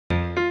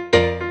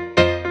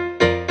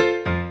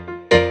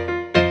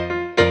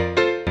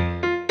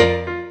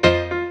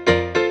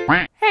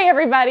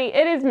everybody,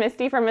 it is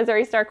Misty from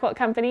Missouri Star Quilt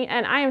Company,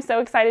 and I am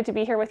so excited to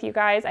be here with you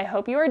guys. I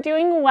hope you are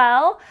doing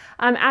well.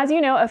 As you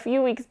know, a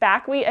few weeks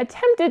back, we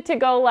attempted to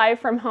go live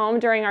from home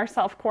during our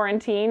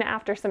self-quarantine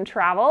after some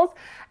travels,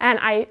 and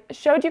I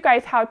showed you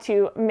guys how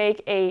to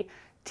make a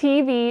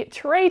TV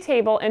tray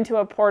table into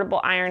a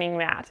portable ironing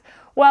mat.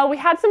 Well, we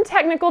had some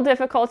technical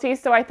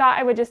difficulties, so I thought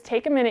I would just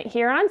take a minute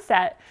here on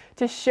set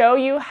to show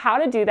you how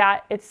to do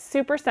that. It's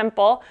super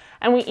simple,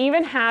 and we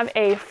even have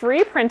a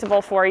free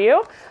printable for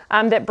you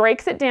that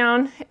breaks it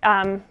down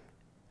and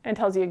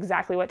tells you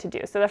exactly what to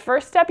do. So the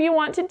first step you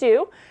want to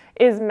do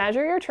is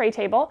measure your tray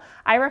table.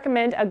 I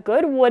recommend a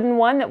good wooden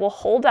one that will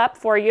hold up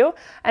for you,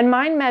 and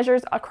mine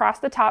measures across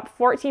the top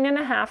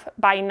 14.5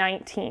 by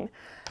 19.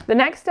 The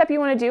next step you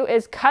want to do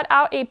is cut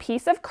out a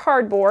piece of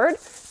cardboard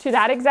to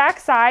that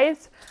exact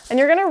size, and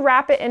you're going to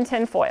wrap it in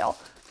tin foil.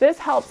 This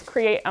helps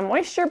create a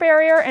moisture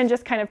barrier and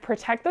just kind of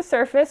protect the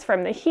surface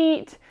from the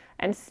heat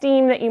and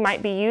steam that you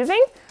might be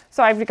using.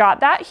 So I've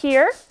got that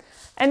here.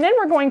 And then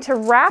we're going to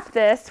wrap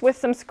this with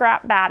some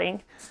scrap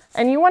batting.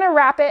 And you want to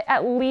wrap it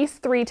at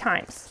least 3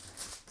 times.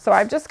 So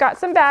I've just got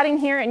some batting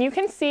here, and you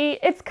can see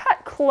it's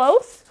cut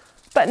close,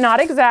 but not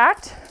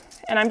exact.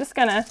 And I'm just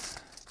going to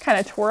kind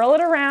of twirl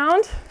it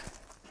around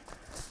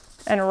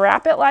and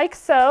wrap it like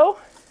so.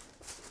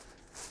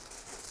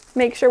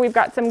 Make sure we've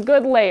got some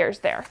good layers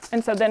there.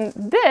 And so then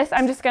this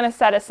I'm just going to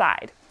set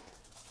aside.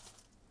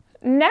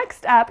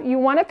 Next up, you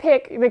want to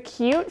pick the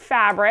cute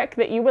fabric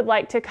that you would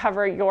like to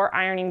cover your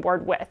ironing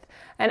board with.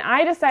 And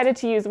I decided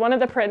to use one of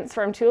the prints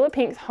from Tula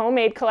Pink's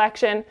homemade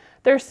collection.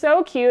 They're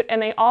so cute,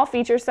 and they all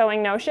feature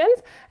sewing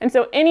notions. And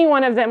so any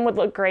one of them would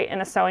look great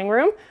in a sewing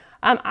room.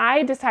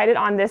 I decided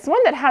on this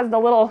one that has the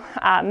little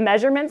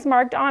measurements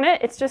marked on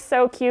it. It's just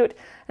so cute,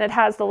 and it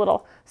has the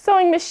little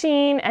sewing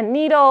machine and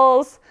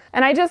needles,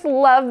 and I just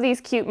love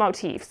these cute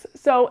motifs.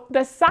 So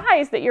the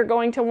size that you're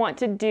going to want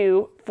to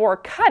do for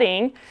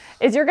cutting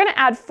is you're going to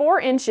add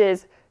 4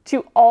 inches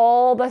to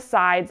all the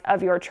sides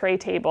of your tray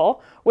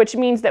table, which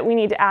means that we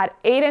need to add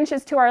 8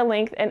 inches to our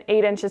length and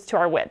 8 inches to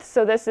our width.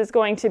 So this is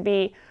going to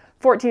be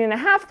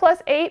 14.5 plus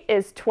 8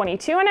 is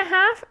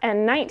 22.5,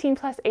 and 19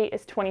 plus 8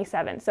 is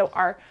 27. So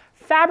our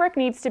fabric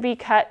needs to be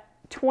cut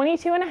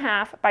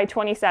 22.5 by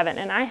 27,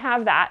 and I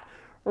have that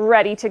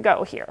ready to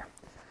go here.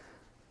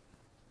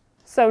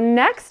 So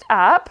next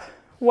up,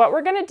 what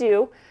we're going to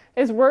do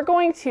is we're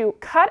going to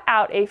cut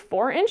out a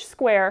 4-inch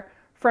square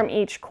from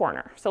each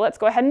corner. So let's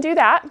go ahead and do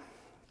that.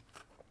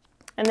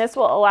 And this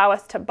will allow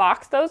us to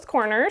box those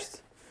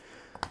corners.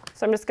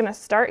 So I'm just going to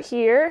start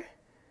here,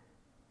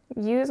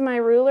 use my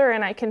ruler,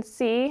 and I can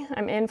see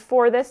I'm in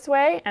 4 this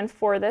way and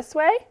 4 this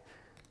way.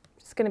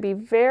 Just going to be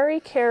very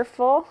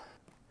careful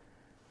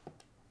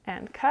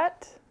and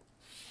cut.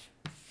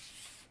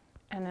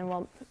 And then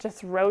we'll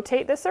just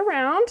rotate this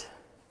around.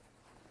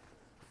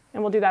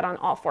 And we'll do that on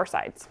all 4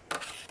 sides.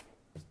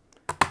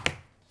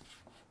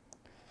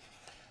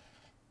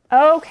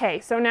 Okay,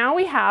 so now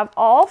we have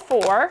all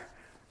 4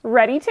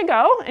 ready to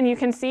go. And you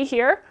can see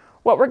here,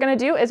 what we're going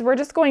to do is we're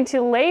just going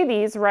to lay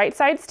these right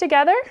sides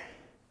together.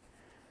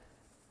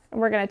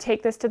 And we're going to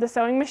take this to the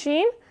sewing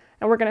machine,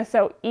 and we're going to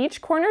sew each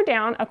corner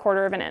down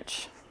 1/4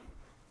 inch.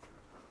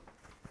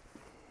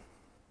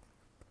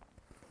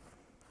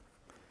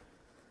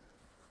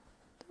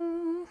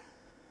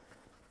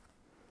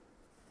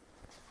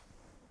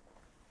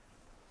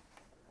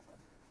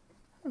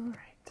 All right.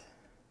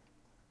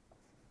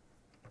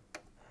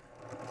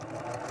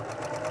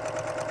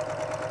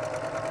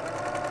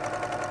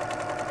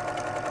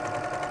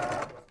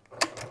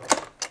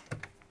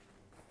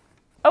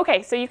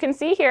 Okay, so you can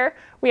see here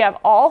we have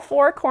all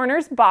 4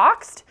 corners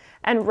boxed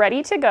and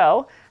ready to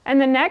go.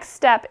 And the next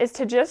step is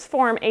to just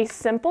form a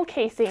simple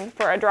casing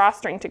for a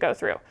drawstring to go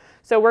through.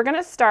 So we're going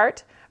to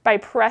start by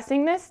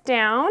pressing this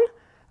down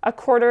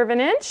 1/4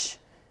 inch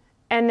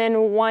and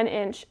then 1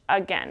 inch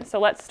again. So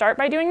let's start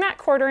by doing that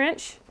 1/4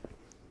 inch.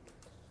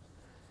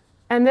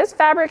 And this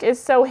fabric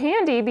is so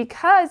handy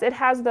because it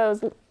has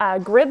those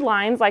grid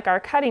lines like our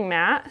cutting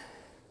mat.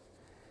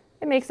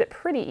 It makes it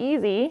pretty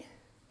easy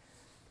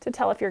to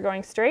tell if you're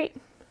going straight.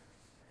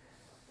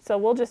 So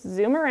we'll just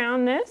zoom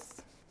around this.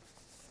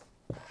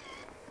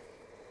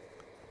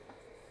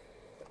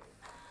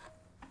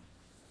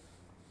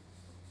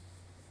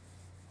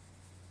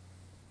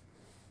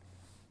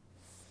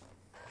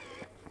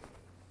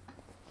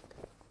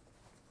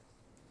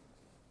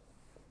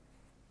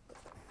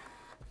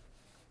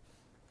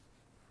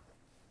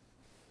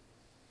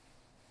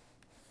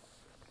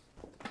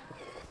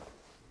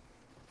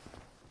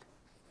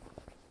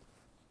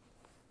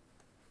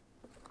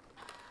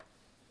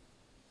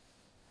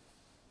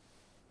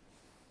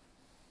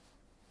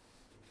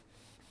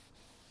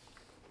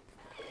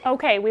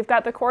 Okay, we've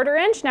got the 1/4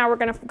 inch. Now we're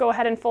going to go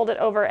ahead and fold it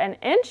over 1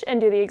 inch and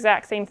do the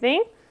exact same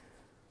thing.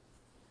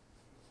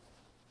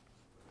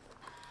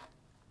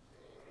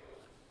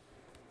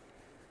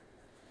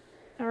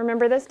 Now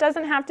remember, this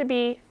doesn't have to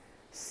be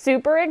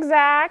super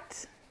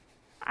exact.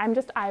 I'm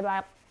just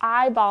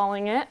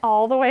eyeballing it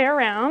all the way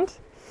around.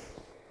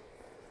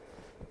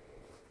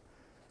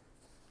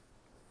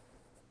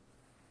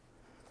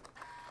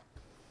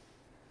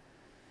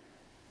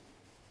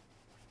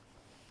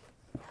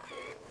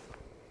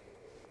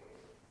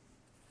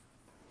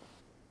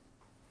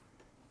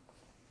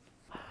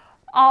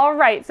 All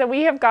right, so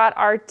we have got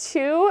our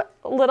 2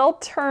 little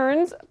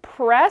turns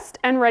pressed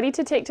and ready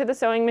to take to the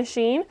sewing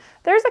machine.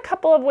 There's a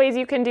couple of ways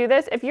you can do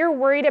this. If you're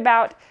worried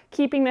about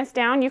keeping this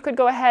down, you could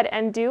go ahead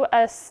and do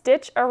a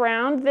stitch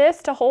around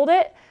this to hold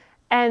it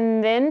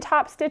and then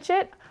top stitch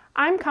it.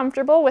 I'm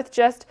comfortable with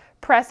just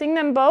pressing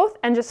them both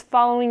and just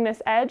following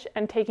this edge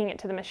and taking it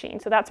to the machine.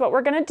 So that's what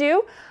we're gonna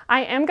do.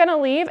 I am gonna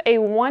leave a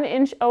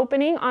 1-inch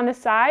opening on the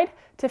side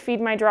to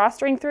feed my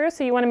drawstring through,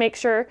 so you wanna make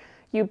sure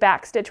you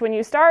backstitch when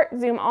you start,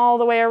 zoom all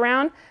the way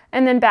around,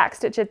 and then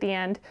backstitch at the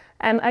end.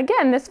 And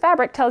again, this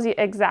fabric tells you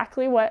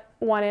exactly what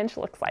 1 inch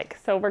looks like.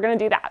 So we're gonna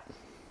do that.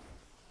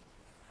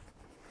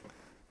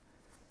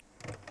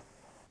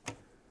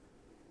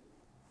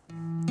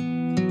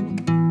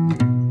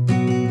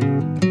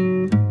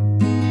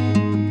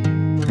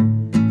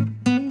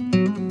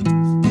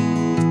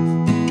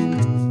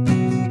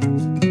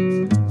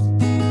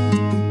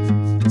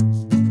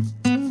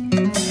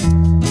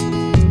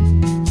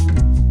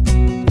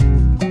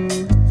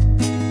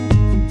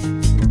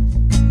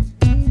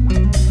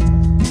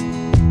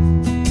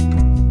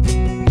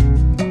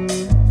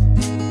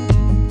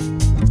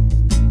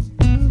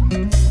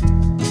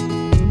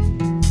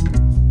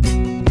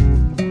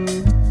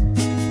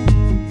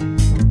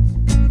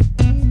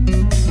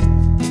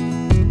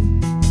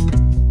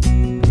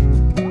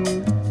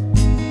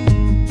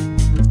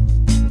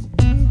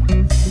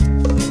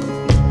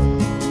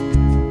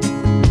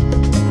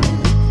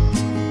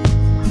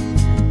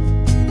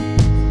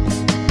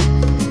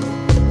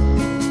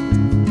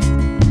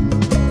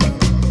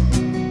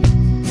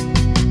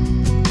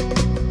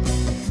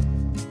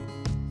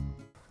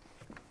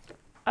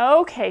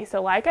 Okay,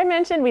 so like I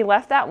mentioned, we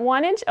left that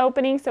 1-inch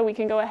opening so we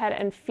can go ahead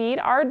and feed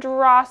our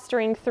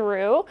drawstring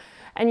through.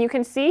 And you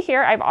can see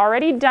here, I've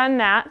already done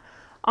that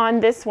on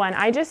this one.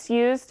 I just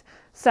used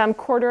some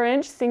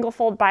 1/4-inch single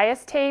fold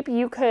bias tape.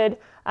 You could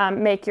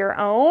make your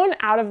own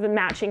out of the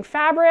matching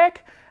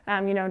fabric.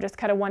 You know, just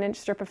cut a 1-inch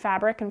strip of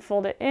fabric and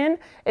fold it in.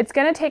 It's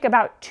gonna take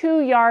about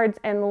 2 yards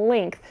in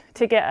length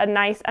to get a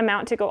nice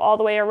amount to go all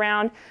the way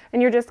around.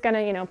 And you're just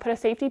gonna, you know, put a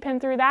safety pin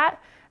through that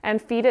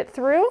and feed it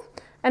through.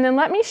 And then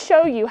let me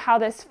show you how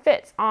this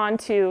fits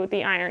onto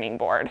the ironing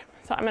board.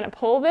 So I'm gonna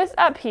pull this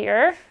up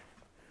here.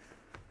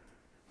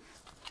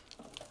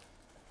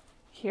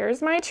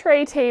 Here's my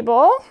tray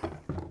table.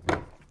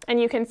 And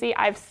you can see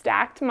I've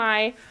stacked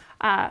my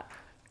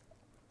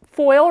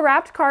foil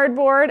wrapped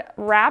cardboard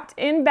wrapped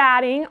in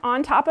batting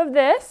on top of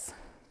this.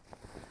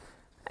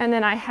 And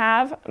then I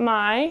have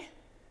my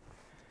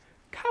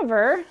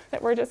cover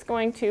that we're just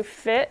going to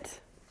fit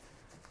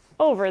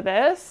over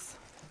this.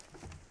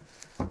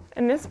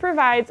 And this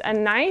provides a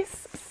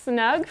nice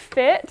snug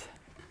fit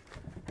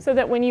so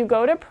that when you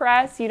go to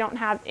press, you don't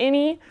have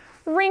any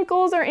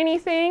wrinkles or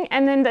anything.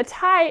 And then the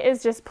tie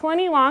is just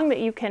plenty long that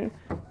you can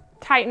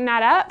tighten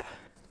that up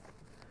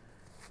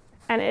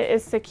and it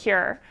is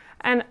secure.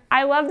 And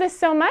I love this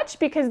so much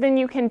because then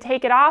you can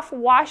take it off,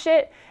 wash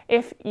it.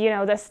 If you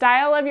know the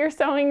style of your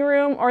sewing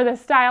room or the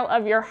style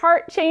of your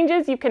heart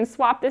changes, you can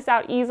swap this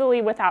out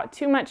easily without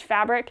too much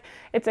fabric.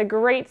 It's a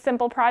great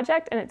simple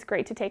project and it's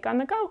great to take on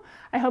the go.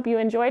 I hope you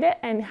enjoyed it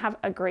and have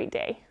a great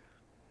day.